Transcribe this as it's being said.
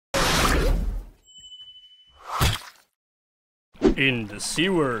In the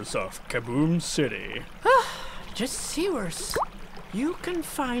sewers of Kaboom City. Just sewers. You can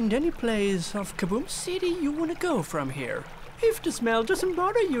find any place of Kaboom City you want to go from here. If the smell doesn't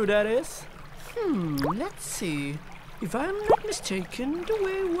bother you, that is. Let's see. If I'm not mistaken, the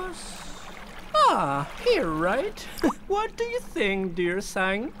way was... here, right? What do you think, dear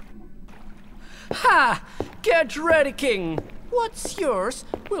Sang? Ha! Get ready, King! What's yours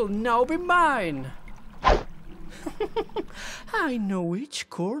will now be mine. I know each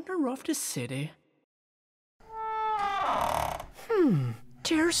corner of the city.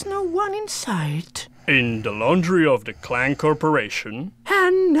 There's no one in sight. In the laundry of the Clan Corporation.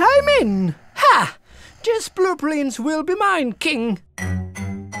 And I'm in! Ha! These blueprints will be mine, King.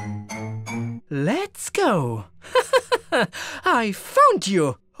 Let's go. I found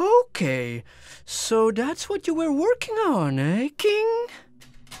you. Okay, so that's what you were working on, eh, King?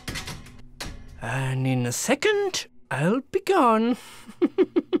 And in a second, I'll be gone.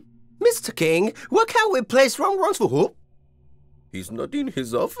 Mr. King, where can we place Ron for who? He's not in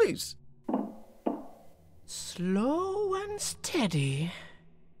his office. Slow and steady.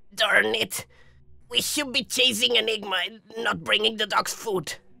 Darn it. We should be chasing Enigma, not bringing the dog's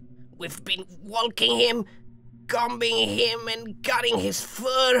food. We've been walking him, combing him and cutting his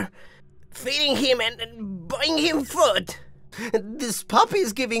fur, feeding him and buying him food. This puppy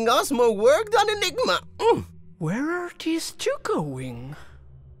is giving us more work than Enigma. Where are these two going?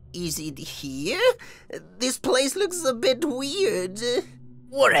 Is it here? This place looks a bit weird.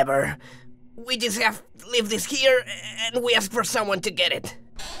 Whatever. We just have to leave this here and we ask for someone to get it.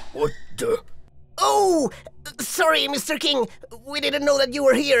 What the? Oh! Sorry, Mr. King. We didn't know that you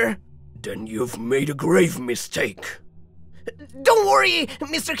were here. Then you've made a grave mistake. Don't worry,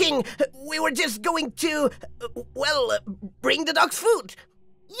 Mr. King. We were just going to, bring the dog's food.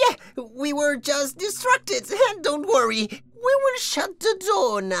 Yeah, we were just distracted. Don't worry. We will shut the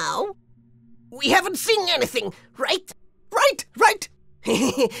door now. We haven't seen anything, right? Right.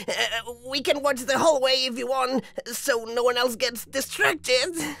 We can watch the hallway if you want, so no one else gets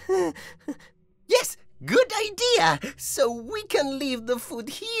distracted. Yes, good idea. So we can leave the food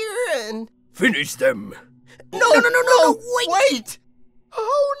here and... Finish them. No, wait!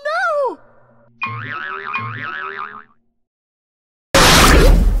 Oh, no!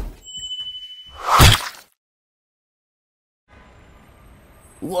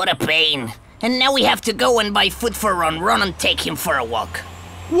 What a pain. And now we have to go and buy food for Ron and take him for a walk.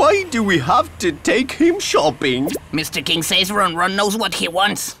 Why do we have to take him shopping? Mr. King says Ron knows what he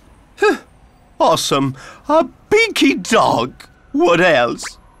wants. Awesome. A beaky dog. What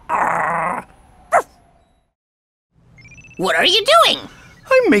else? What are you doing?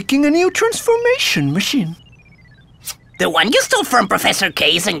 I'm making a new transformation machine. The one you stole from Professor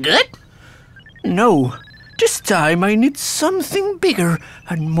K isn't good? No. This time I need something bigger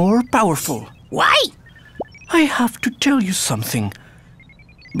and more powerful. Why? I have to tell you something.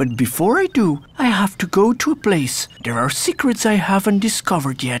 But before I do, I have to go to a place. There are secrets I haven't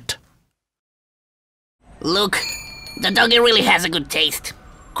discovered yet. Look, the doggy really has a good taste.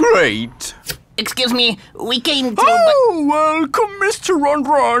 Great. Excuse me, we came to... Oh, welcome, Mr.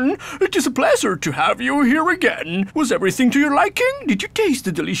 Ron. It is a pleasure to have you here again. Was everything to your liking? Did you taste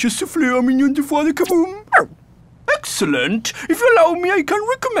the delicious soufflé au mignon de foie de Kaboom? Excellent. If you allow me, I can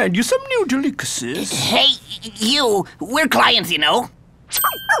recommend you some new delicacies. Hey, you, we're clients, you know.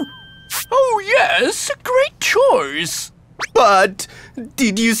 Oh, yes, a great choice. But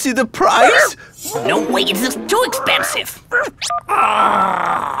did you see the price? No way, it's just too expensive.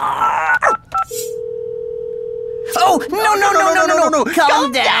 Oh, no.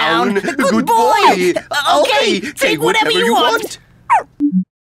 Calm down. Good boy. Okay, take whatever you want.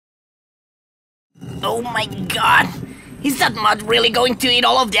 Oh my god. Is that mud really going to eat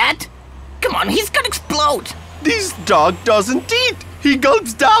all of that? Come on, he's gonna explode. This dog doesn't eat. He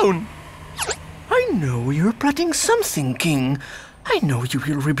gulps down. I know you're plotting something, King. I know you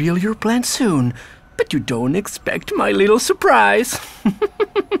will reveal your plan soon, but you don't expect my little surprise.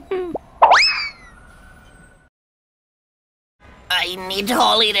 I need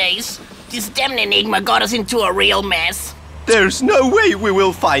holidays. This damn Enigma got us into a real mess. There's no way we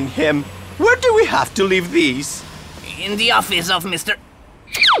will find him. Where do we have to leave these? In the office of Mr.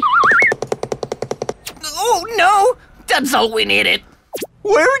 Oh no! That's all we needed.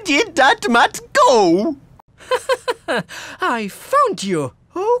 Where did that mat go? I found you.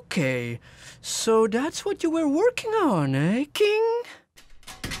 Okay, so that's what you were working on, eh, King?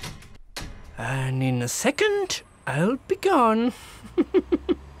 And in a second, I'll be gone.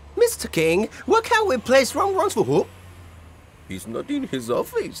 Mr. King, where can we place Ron for who? He's not in his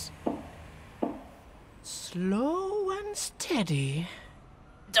office. Slow and steady.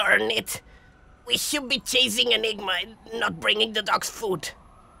 Darn it. We should be chasing Enigma, not bringing the dog's food.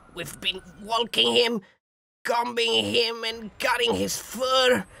 We've been walking him, combing him and cutting his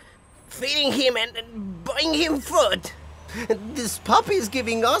fur, feeding him and buying him food. This puppy is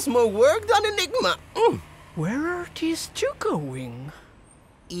giving us more work than Enigma. Where are these two going?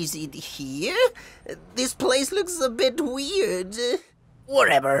 Is it here? This place looks a bit weird.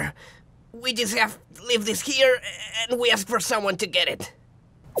 Whatever. We just have to leave this here and we ask for someone to get it.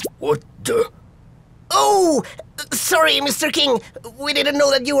 What the? Oh! Sorry, Mr. King. We didn't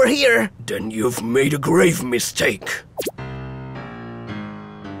know that you were here. Then you've made a grave mistake.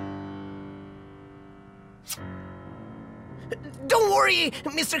 Don't worry,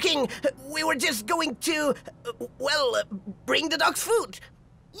 Mr. King. We were just going to, bring the dog's food.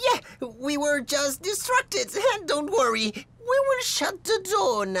 Yeah, we were just distracted. Don't worry, we will shut the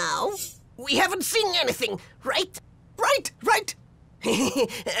door now. We haven't seen anything, right? Right.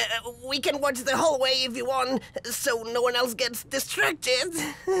 We can watch the hallway if you want, so no one else gets distracted.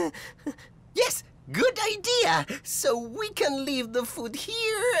 Yes, good idea. So we can leave the food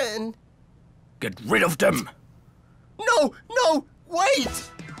here and... Get rid of them. No,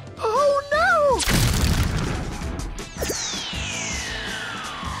 wait! Oh no!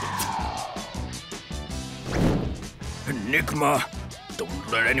 Enigma,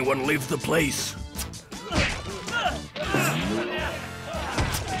 don't let anyone leave the place.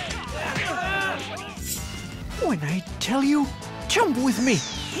 When I tell you, jump with me,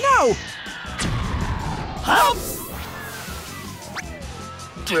 now! Help!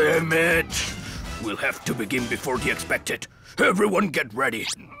 Damn it! We'll have to begin before the expected. Everyone get ready.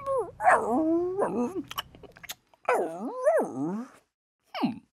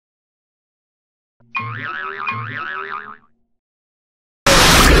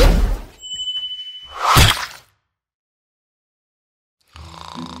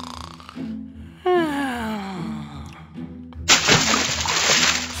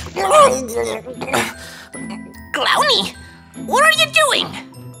 Clowny, what are you doing?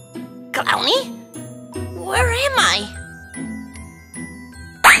 Clowny? Where am I?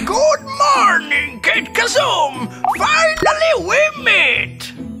 Good morning, Kid Kazoom! Finally we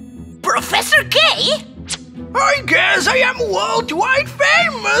meet! Professor K? I guess I am worldwide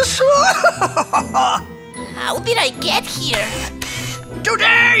famous! How did I get here?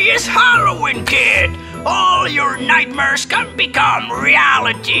 Today is Halloween, kid! All your nightmares can become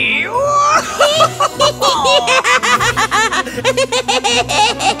reality!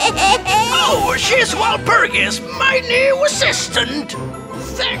 Oh, she's Walpurgis, my new assistant!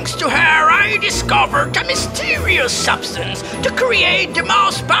 Thanks to her, I discovered a mysterious substance to create the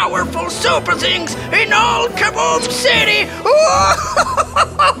most powerful super things in all Kaboom City!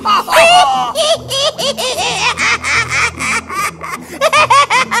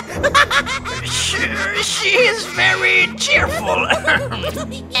 She is very cheerful.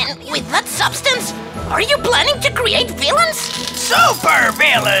 And with that substance, are you planning to create villains? Super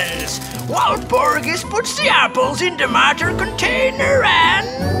villains! Walpurgis puts the apples in the matter container and...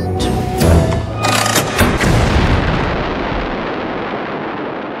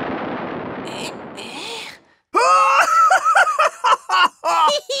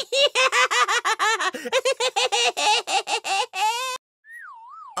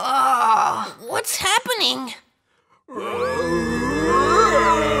 Oh, what's happening?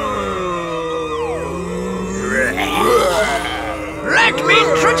 Let me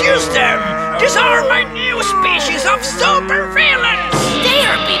introduce them! These are my new species of super villains!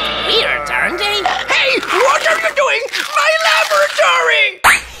 They're a bit weird, aren't they? Hey, what are you doing? My laboratory!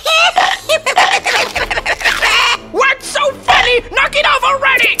 What's so funny? Knock it off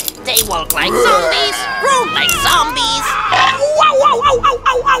already! They walk like zombies, roam like zombies, Wow, wow, ow, ow,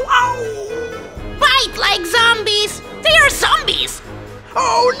 ow, ow, ow! bite like zombies. They are zombies.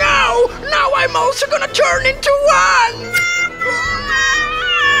 Oh no! Now I'm also gonna turn into one!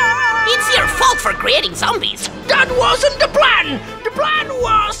 It's your fault for creating zombies. That wasn't the plan! The plan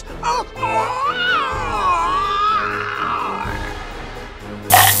was...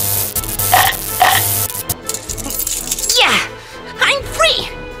 Yeah, I'm free.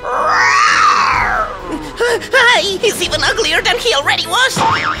 He's even uglier than he already was.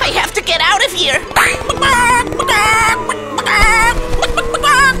 I have to get out of here.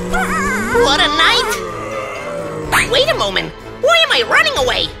 What a night. Wait a moment. Why am I running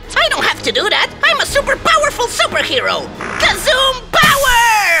away? I don't have to do that. I'm a super powerful superhero. Kazoom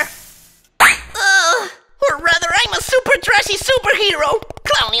power! Or rather, I'm a super trashy superhero.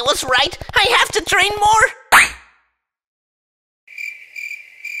 Clowny was right. I have to train more.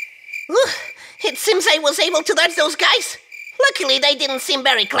 It seems I was able to dodge those guys. Luckily, they didn't seem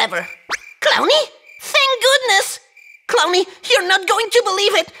very clever. Clowny? Thank goodness! Clowny, you're not going to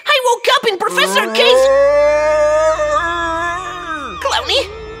believe it! I woke up in Professor K's... Clowny?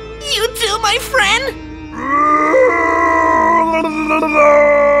 You too, my friend?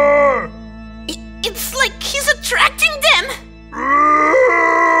 It's like he's attracting them!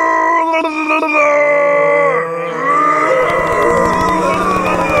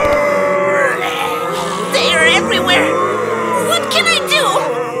 They're everywhere! What can I do?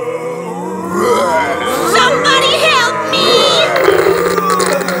 Somebody help me!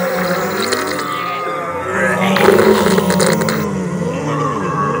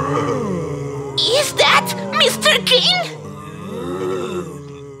 Is that Mr. King?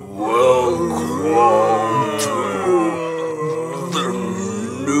 Welcome to the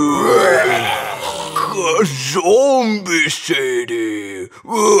new Zombie City.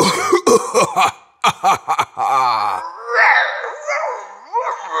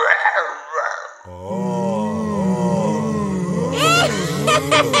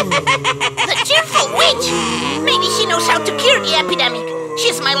 The cheerful witch! Maybe she knows how to cure the epidemic.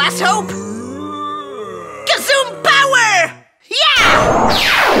 She's my last hope. Kaboom power!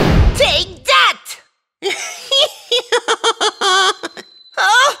 Yeah! Take that!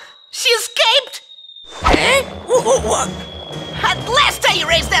 Oh, she escaped! Eh? At last I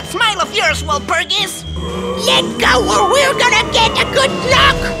erased that smile of yours, Walpurgis! Let go or we're gonna get a good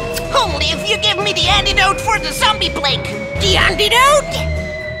knock! Only if you give me the antidote for the zombie plague. The antidote?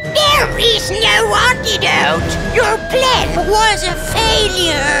 There is no antidote! Your plan was a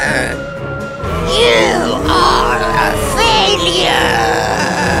failure! You are a failure!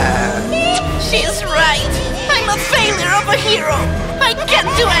 She's right! I'm a failure of a hero! I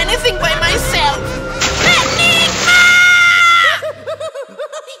can't do anything by myself! Enigma!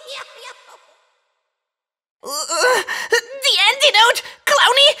 The antidote!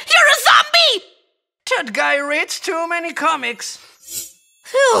 Clowny, you're a zombie! That guy reads too many comics.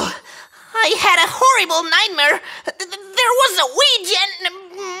 Phew, I had a horrible nightmare. There was a witch and...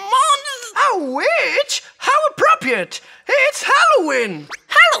 A witch? How appropriate! It's Halloween!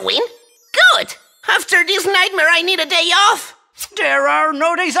 Halloween? Good! After this nightmare, I need a day off. There are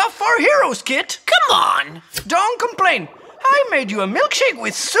no days off for heroes, Kit. Come on! Don't complain. I made you a milkshake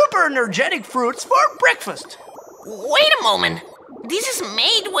with super energetic fruits for breakfast. Wait a moment. This is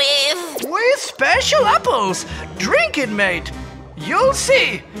made with... With special apples. Drink it, mate. You'll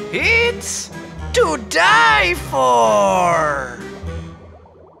see. It's to die for.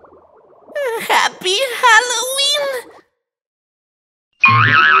 Happy Halloween!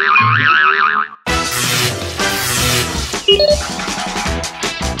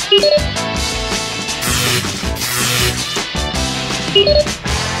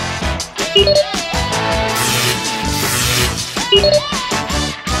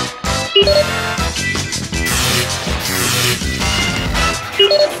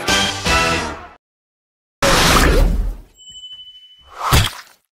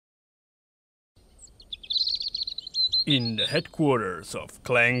 In the headquarters of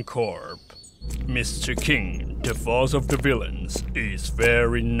Clan Corp, Mr. King, the boss of the villains, is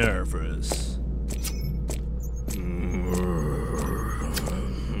very nervous.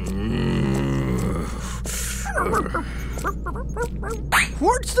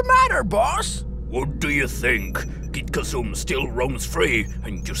 What's the matter, boss? What do you think? Kid Kazoom still roams free,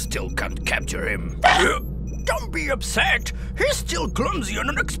 and you still can't capture him. Don't be upset. He's still clumsy and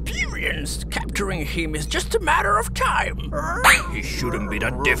inexperienced. Capturing him is just a matter of time. He shouldn't be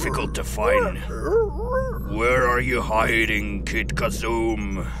that difficult to find. Where are you hiding, Kid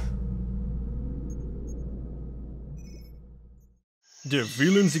Kazoom? The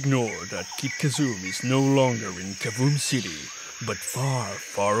villains ignore that Kid Kazoom is no longer in Kaboom City, but far,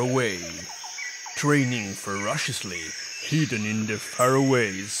 far away. Training ferociously, hidden in the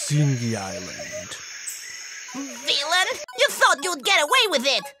faraway Zingy Island. Villain, you thought you'd get away with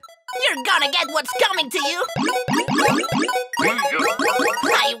it! You're gonna get what's coming to you!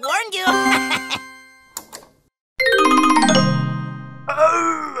 I warned you!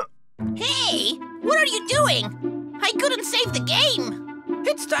 Hey, what are you doing? I couldn't save the game!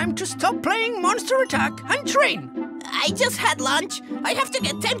 It's time to stop playing Monster Attack and train! I just had lunch. I have to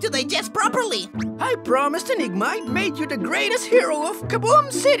get time to digest properly. I promised Enigma I'd made you the greatest hero of Kaboom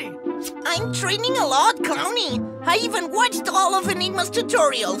City! I'm training a lot, Clowny. I even watched all of Enigma's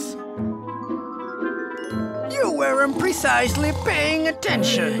tutorials. You weren't precisely paying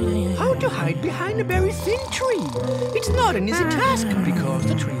attention. How to hide behind a very thin tree. It's not an easy task because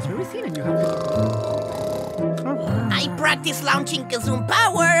the tree is very thin and you have to... I practice launching Kazoom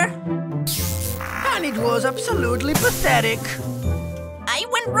power. was absolutely pathetic. I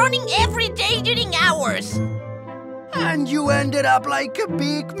went running every day during hours. And you ended up like a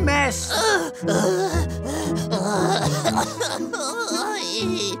big mess.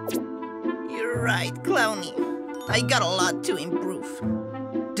 You're right, Clowny. I got a lot to improve.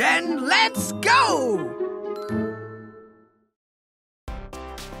 Then let's go!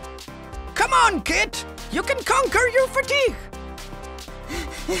 Come on, kid! You can conquer your fatigue!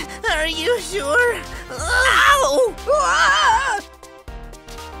 Are you sure? Ow! Ah!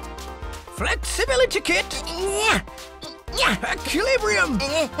 Flexibility, kid! Equilibrium!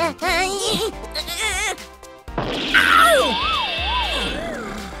 Ow!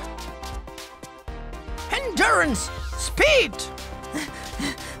 Endurance! Speed!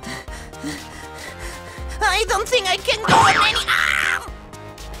 I don't think I can go on any...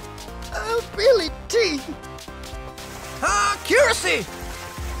 Ability! Accuracy!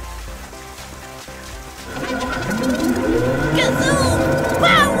 Kaboom!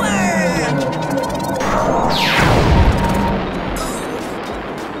 Power!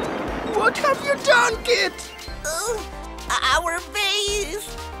 What have you done, kid? Our base!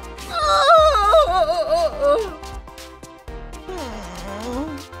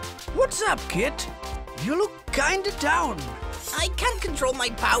 What's up, kid? You look kinda down. I can't control my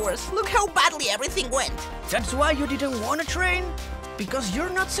powers. Look how badly everything went. That's why you didn't want to train? Because you're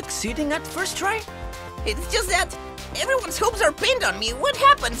not succeeding at first try? It's just that everyone's hopes are pinned on me. What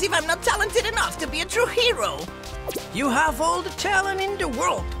happens if I'm not talented enough to be a true hero? You have all the talent in the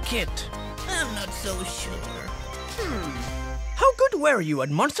world, kid. I'm not so sure. How good were you at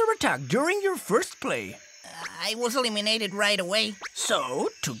Monster Attack during your first play? I was eliminated right away. So,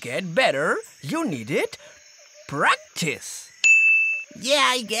 to get better, you needed practice. Yeah,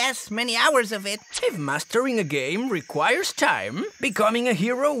 I guess. Many hours of it. If mastering a game requires time, becoming a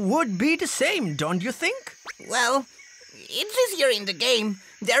hero would be the same, don't you think? Well, it's easier in the game.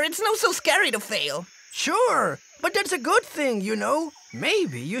 There it's not so scary to fail. Sure, but that's a good thing, you know.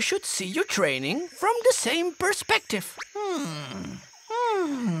 Maybe you should see your training from the same perspective.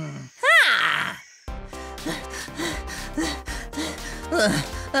 Ha!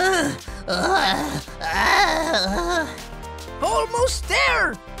 Almost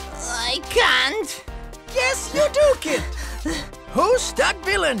there! I can't. Yes, you do, kid! Who's that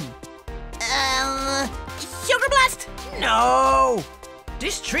villain? Sugar Blast? No!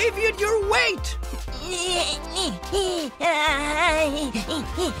 Distribute your weight!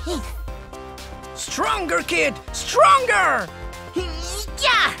 Stronger, kid! Stronger!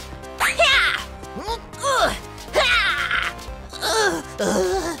 Yeah!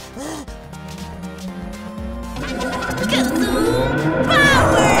 Kaboom!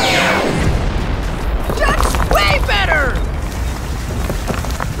 Power! That's way better!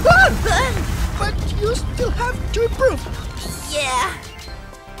 But you still have to improve. Yeah.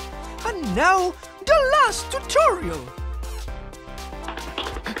 And now, the last tutorial.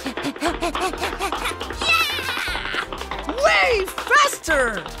 Way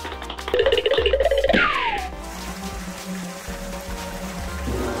faster!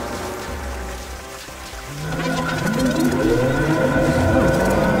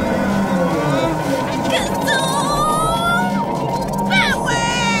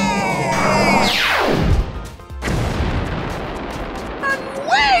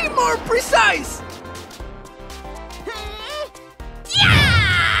 Precise! Yeah!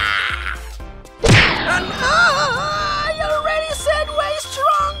 And I already said way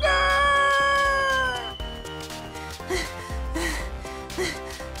stronger!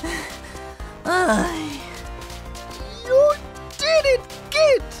 You did it,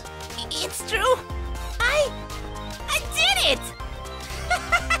 kid! It's true. I did it!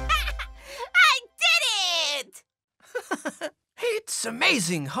 I did it! It's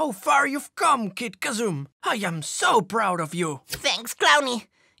amazing how far you've come, Kid Kazoom. I am so proud of you. Thanks, Clowny.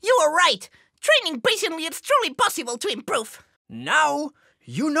 You were right. Training patiently, it's truly possible to improve. Now,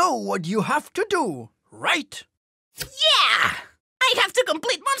 you know what you have to do, right? Yeah! I have to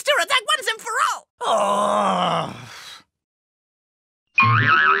complete Monster Attack once and for all! Oh.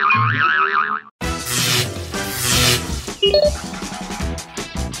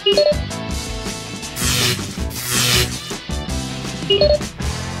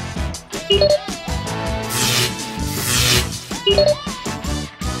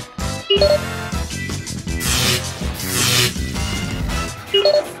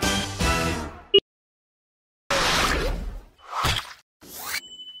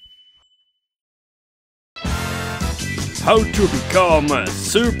 How to become a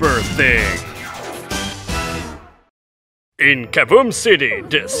super thing. In Kaboom City,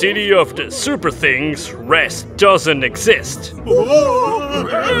 the city of the SuperThings, rest doesn't exist.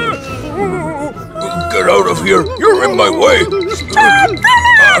 Get out of here! You're in my way!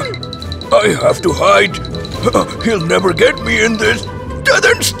 I have to hide! He'll never get me in this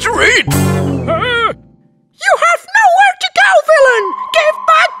dead-end street! You have nowhere to go, villain! Give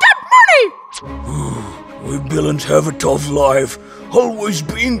back that money! We villains have a tough life, always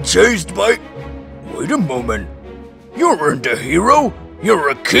being chased by... Wait a moment. You aren't a hero, you're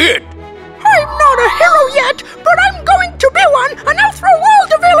a kid! I'm not a hero yet, but I'm going to be one, and I'll throw all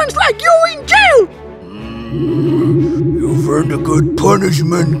the villains like you in jail! You've earned a good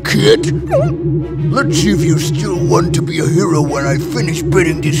punishment, kid. Let's see if you still want to be a hero when I finish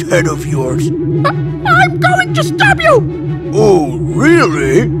biting this head of yours. I'm going to stop you! Oh,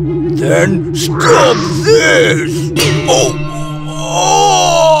 really? Then stop this!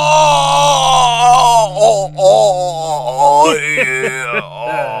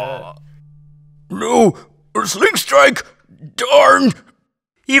 No! Sling strike! Darn!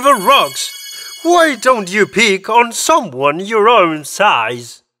 Evil Rocks, why don't you pick on someone your own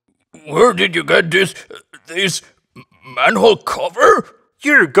size? Where did you get this manhole cover?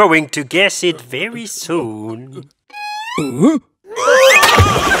 You're going to guess it very soon. Huh?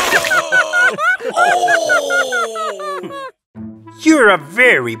 You're a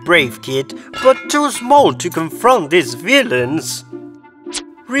very brave kid, but too small to confront these villains.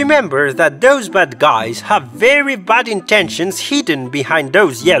 Remember that those bad guys have very bad intentions hidden behind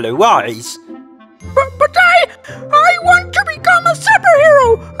those yellow eyes. But I want to become a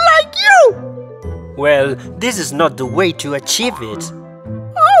superhero like you! Well, this is not the way to achieve it.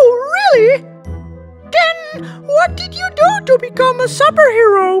 Oh, really? Then what did you do to become a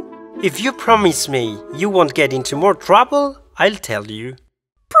superhero? If you promise me you won't get into more trouble, I'll tell you.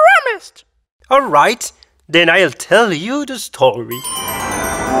 Promised! Alright, then I'll tell you the story.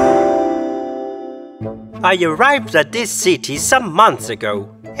 I arrived at this city some months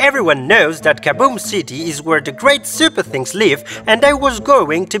ago. Everyone knows that Kaboom City is where the great SuperThings live, and I was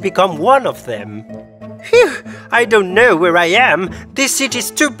going to become one of them. Phew, I don't know where I am. This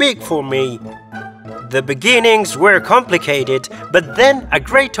city's too big for me. The beginnings were complicated, but then a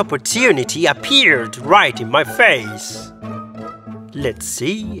great opportunity appeared right in my face. Let's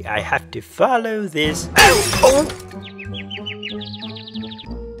see, I have to follow this.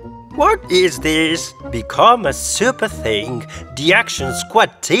 What is this? Become a SuperThing. The Action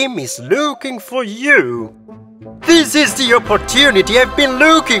Squad team is looking for you. This is the opportunity I've been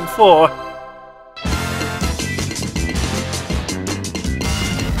looking for.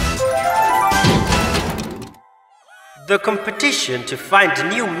 The competition to find a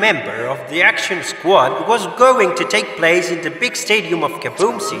new member of the Action Squad was going to take place in the big stadium of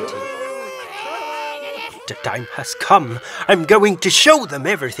Kaboom City. The time has come. I'm going to show them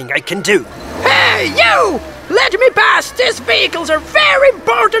everything I can do. Hey, you! Let me pass! These vehicles are very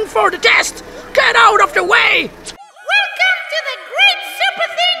important for the test! Get out of the way! Welcome to the great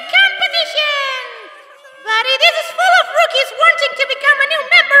SuperThing competition! Buddy, this is full of rookies wanting to become a new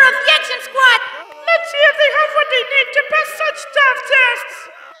member of the Action Squad! Let's see if they have what they need to pass such tough tests!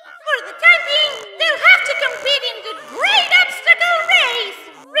 For the time being, they'll have to compete in the great obstacle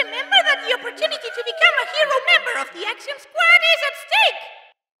race! Remember that the opportunity to become a hero member of the Action Squad is at stake!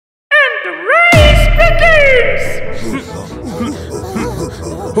 And the race begins!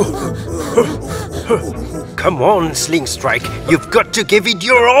 Come on, Sling Strike. You've got to give it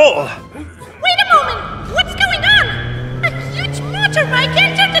your all. Wait a moment! What's going on? A huge motorbike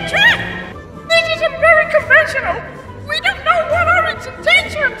entered the track! This isn't very conventional. We don't know what are its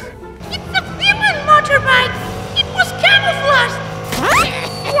intentions. It's a villain motorbike! It was camouflaged!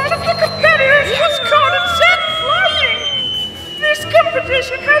 One of the competitors was caught and sent flying. This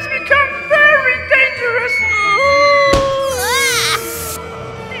competition has become very dangerous.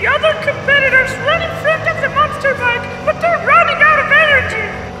 The other competitors run in front of the monster bike, but they're running out of energy.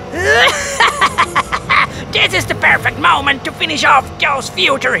 This is the perfect moment to finish off those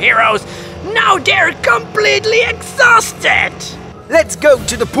future heroes. Now they're completely exhausted. Let's go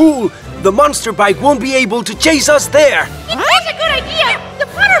to the pool. The monster bike won't be able to chase us there. It was a good idea! The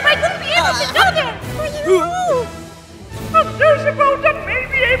motorbike won't be able to go there! But there's a boat that may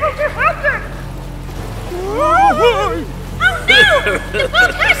be able to help them. Oh no! The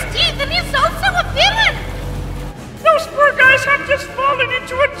boat has teeth and is also a villain! Those poor guys have just fallen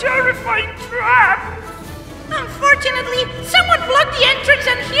into a terrifying trap. Unfortunately, someone blocked the entrance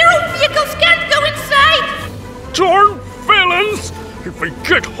and hero vehicles can't go inside! Darn villains! If I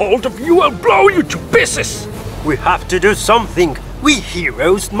get hold of you, I'll blow you to pieces! We have to do something. We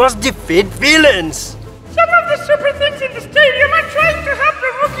heroes must defeat villains. Some of the SuperThings in the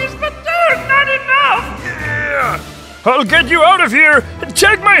I'll get you out of here!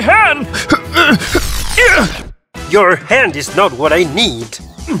 Take my hand! Your hand is not what I need.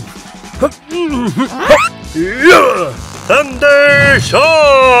 Thunder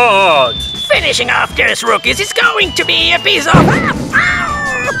shot! Finishing off those rookies is going to be a piece of...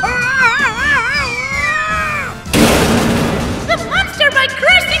 The monster, by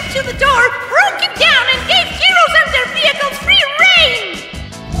crashing to the door, broke it down and gave heroes and their vehicles free rein!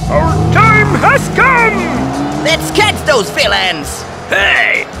 Our time has come! Let's catch those villains!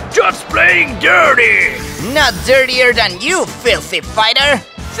 Hey, just playing dirty! Not dirtier than you, filthy fighter!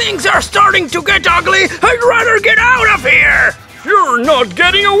 Things are starting to get ugly! I'd rather get out of here! You're not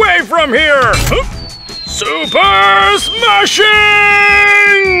getting away from here! Super smashing!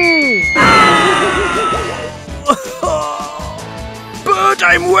 But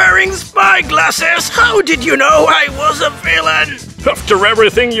I'm wearing spy glasses! How did you know I was a villain? After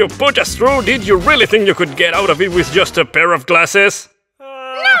everything you put us through, did you really think you could get out of it with just a pair of glasses? Now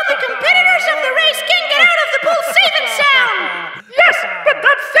the competitors of the race can get out of the pool safe and sound! Yes, but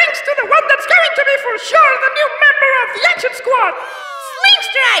that's thanks to the one that's going to be for sure the new member of the action squad! Sling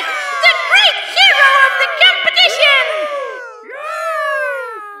Strike, the great hero of the competition!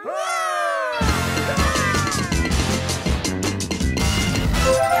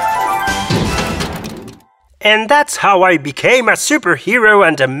 And that's how I became a superhero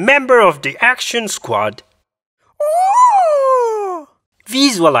and a member of the action squad.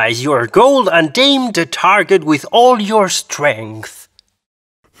 Visualize your goal and aim the target with all your strength.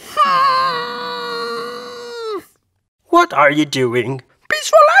 What are you doing?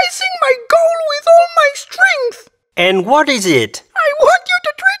 Visualizing my goal with all my strength! And what is it? I want you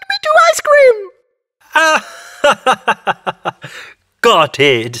to treat me to ice cream! Got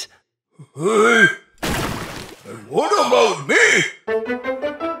it. Hey, and what about me?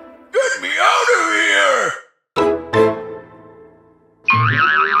 Get me out of here!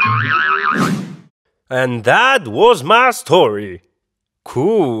 And that was my story.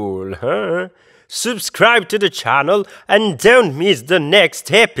 Cool, huh? Subscribe to the channel and don't miss the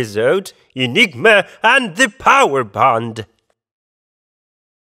next episode, Enigma and the Power Bond.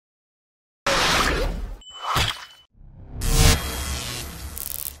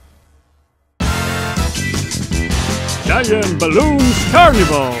 Giant Balloons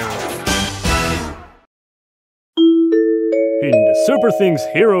Carnival! In the SuperThing's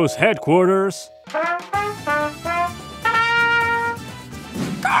Heroes headquarters...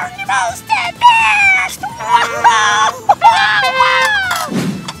 Carnival's the best!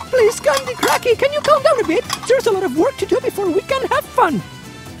 Please, Candy Cracky, can you calm down a bit? There's a lot of work to do before we can have fun.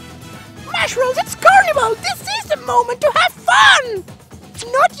 Mashrooms, it's Carnival! This is the moment to have fun!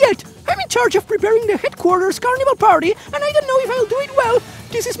 Not yet! I'm in charge of preparing the headquarters carnival party, and I don't know if I'll do it well.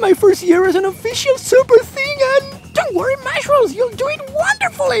 This is my first year as an official SuperThing, and don't worry, Mashrooms, you'll do it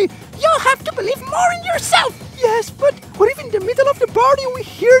wonderfully! You'll have to believe more in yourself! Yes, but what if in the middle of the party we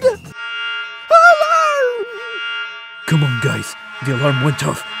hear the... alarm? Come on, guys. The alarm went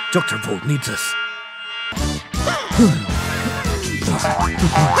off. Dr. Volt needs us.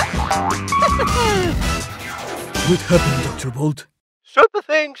 What happened, Dr. Volt?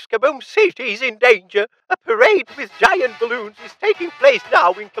 SuperThing's Kaboom City is in danger. A parade with giant balloons is taking place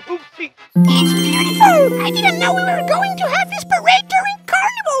now in Kaboom City. It's beautiful! I didn't know we were going to have this parade during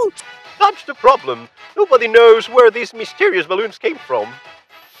Carnival! That's the problem. Nobody knows where these mysterious balloons came from.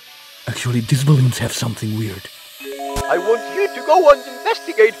 Actually, these balloons have something weird. I want you to go and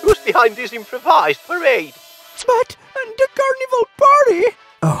investigate who's behind this improvised parade. But the carnival party?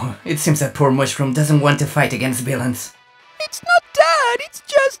 Oh, it seems that poor Mushroom doesn't want to fight against villains. It's not that, it's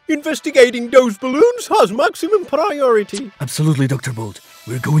just... Investigating those balloons has maximum priority. Absolutely, Dr. Bolt.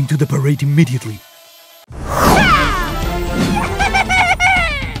 We're going to the parade immediately.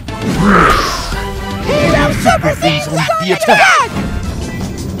 Hero SuperThings on the attack!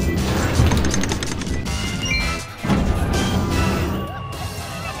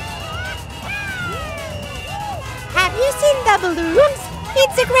 Have you seen the balloons?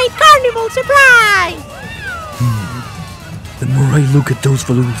 It's a great carnival surprise! The more I look at those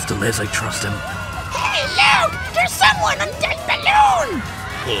balloons, the less I trust them. Hey, look! There's someone on that balloon!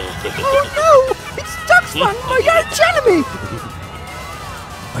 Oh no! It's Tuxfun, my arch enemy!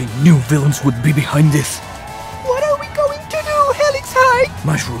 I knew villains would be behind this. What are we going to do, Helix High?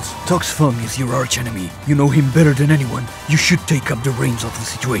 Mashrooms, Tuxfun is your arch enemy. You know him better than anyone. You should take up the reins of the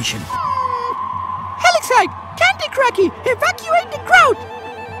situation. Helix High, Candy Cracky, evacuate the crowd!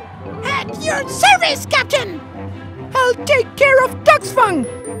 At your service, Captain! I'll take care of Tuxfun!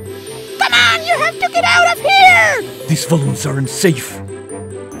 Come on, you have to get out of here! These balloons aren't safe.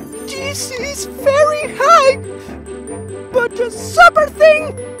 This is very high! the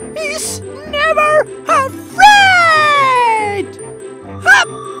SuperThing is never afraid! Hup!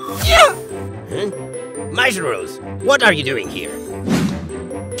 Yeah! Huh? Mushrooms, what are you doing here?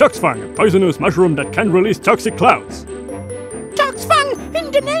 Toxfang, a poisonous mushroom that can release toxic clouds. Toxfang, in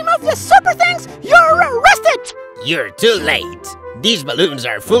the name of the SuperThings, you're arrested! You're too late. These balloons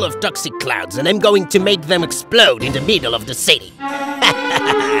are full of toxic clouds and I'm going to make them explode in the middle of the city.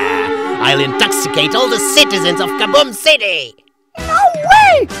 I'll intoxicate all the citizens of Kaboom City! No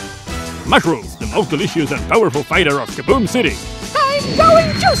way! Mushrooms, the most delicious and powerful fighter of Kaboom City. I'm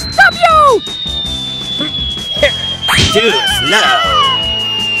going to stop you! Too slow!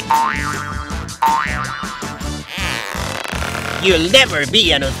 You'll never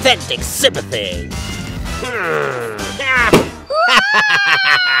be an authentic SuperThing!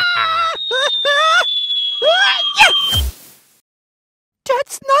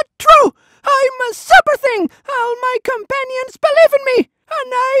 That's not true! I'm a SuperThing! All my companions believe in me,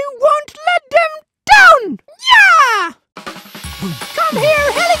 and I won't let them down! Yeah! Come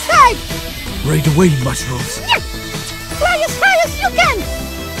here, Helix High! Right away, mushrooms. Yeah. Fly as high as you can!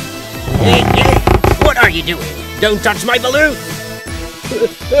 Hey, what are you doing? Don't touch my balloon!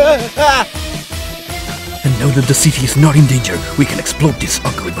 And now that the city is not in danger, we can explode these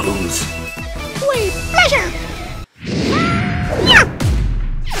ugly balloons. With pleasure!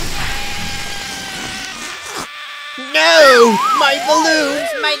 No! My balloons!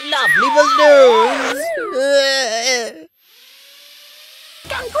 My lovely balloons!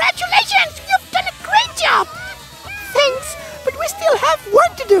 Congratulations! You've done a great job! Thanks, but we still have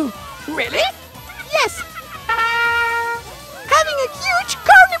work to do. Really? Yes. Having a huge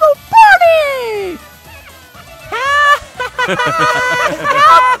carnival party!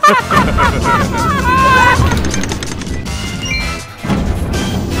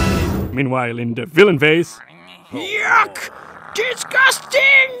 Meanwhile, in the villain vase... Yuck!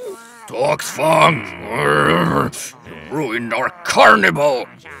 Disgusting! Toxfang! You ruined our carnival!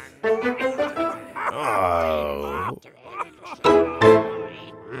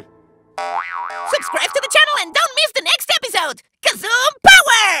 Subscribe to the channel and don't miss the next episode! Kaboom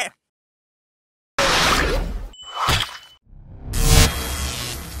Power!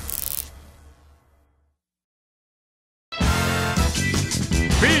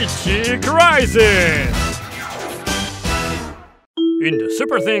 Peachy Crisis! In the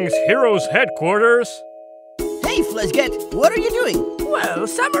SuperThing's Heroes headquarters... Hey, Fleshget, what are you doing? Well,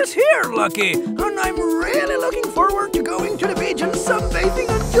 summer's here, Lucky, and I'm really looking forward to going to the beach and sunbathing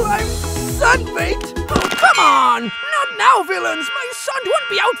until I'm sunbaked. Oh, come on! Not now, villains! My sun won't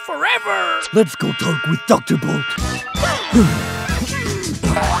be out forever! Let's go talk with Dr. Bolt.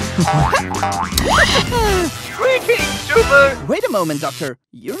 Greetings, Super! Wait a moment, Doctor.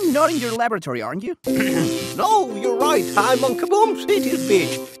 You're not in your laboratory, aren't you? No, you're right. I'm on Kaboom City's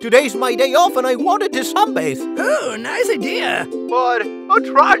beach. Today's my day off and I wanted to sunbathe. Oh, nice idea. But a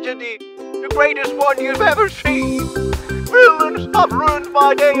tragedy. The greatest one you've ever seen. Villains have ruined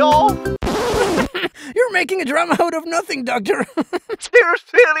my day off. You're making a drama out of nothing, Doctor. They're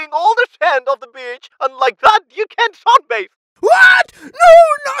stealing all the sand off the beach, and like that, you can't sunbathe. What? No,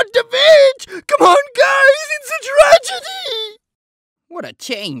 not the beach! Come on, guys, it's a tragedy! What a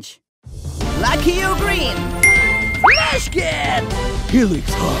change. Lucky you green! Fleshget!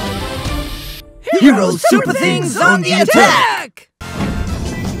 Helix High! Heroes SuperThings on the attack!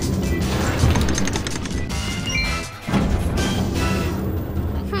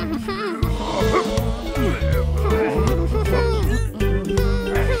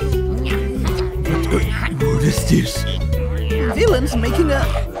 What is this? Villains making a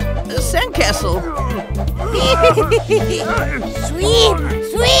sandcastle. Sweep!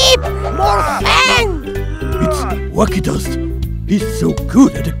 Sweep! More sand! It's Wacky Dust. He's so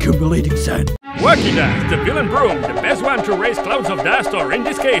good at accumulating sand. Wacky Dust, the villain broom, the best one to raise clouds of dust, or in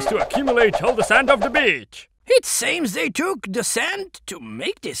this case, to accumulate all the sand of the beach. It seems they took the sand to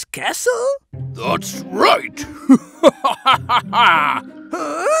make this castle? That's right!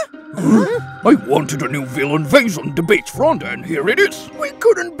 Huh? I wanted a new villain vase on the beachfront, and here it is. We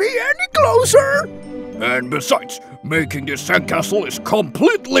couldn't be any closer. And besides, making this sandcastle is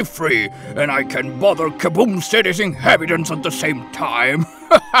completely free, and I can bother Kaboom City's inhabitants at the same time.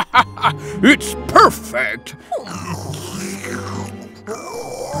 It's perfect!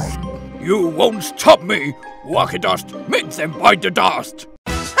 You won't stop me! Wacky Dust, make them bite the dust!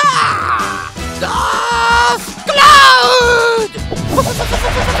 Ha! Dust Cloud!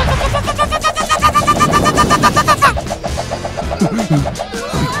 I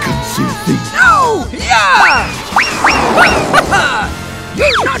can see things. No! Yeah!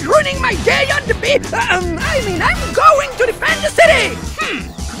 I'm not ruining my day on the beach. I'm going to defend the city.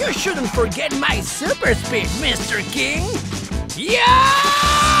 You shouldn't forget my super speed, Mr. King. Yeah!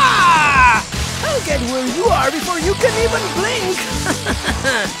 I'll get where you are before you can even blink.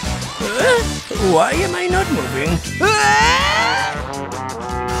 Why am I not moving?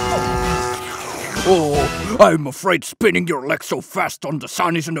 Oh, I'm afraid spinning your legs so fast on the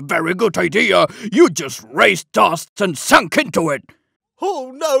sun isn't a very good idea. You just raised dust and sunk into it.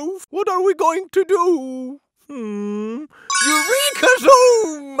 Oh no, what are we going to do? Eureka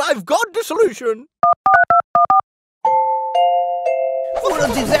Zoom! I've got the solution. What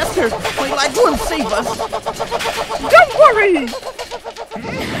a disaster! My light won't save us! Don't worry!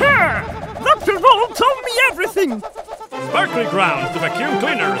 Dr. Roll told me everything! Sparkly Grounds, the vacuum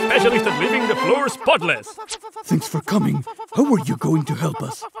cleaner, specialist at leaving the floor spotless. Thanks for coming. How are you going to help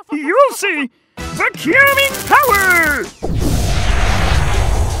us? You'll see! Vacuuming power!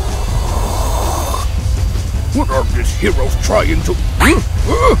 What are these heroes trying to...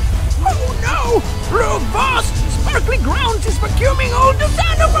 Oh no! Look, boss! Sparkly Grounds is vacuuming all the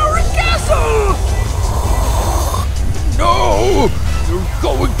sand of our castle! No! You're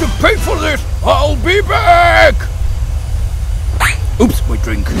going to pay for this! I'll be back! Oops, my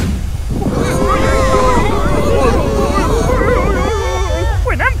drink.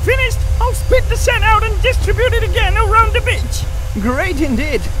 When I'm finished, I'll spit the sand out and distribute it again around the beach. Great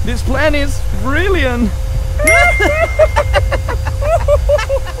indeed! This plan is brilliant!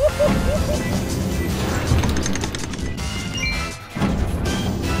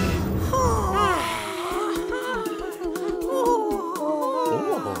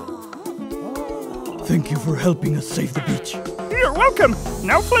 Thank you for helping us save the beach. You're welcome.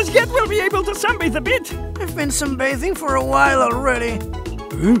 Now Flashget will be able to sunbathe a bit. I've been sunbathing for a while already.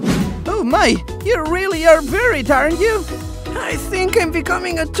 Oh my, you really are buried, aren't you? I think I'm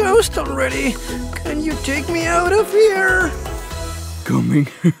becoming a toast already. Can you take me out of here? Coming.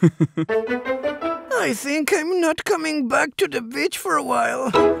 I think I'm not coming back to the beach for a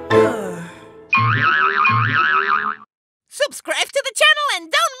while. Subscribe to the channel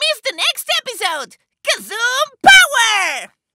and don't miss the next episode! Kazoom!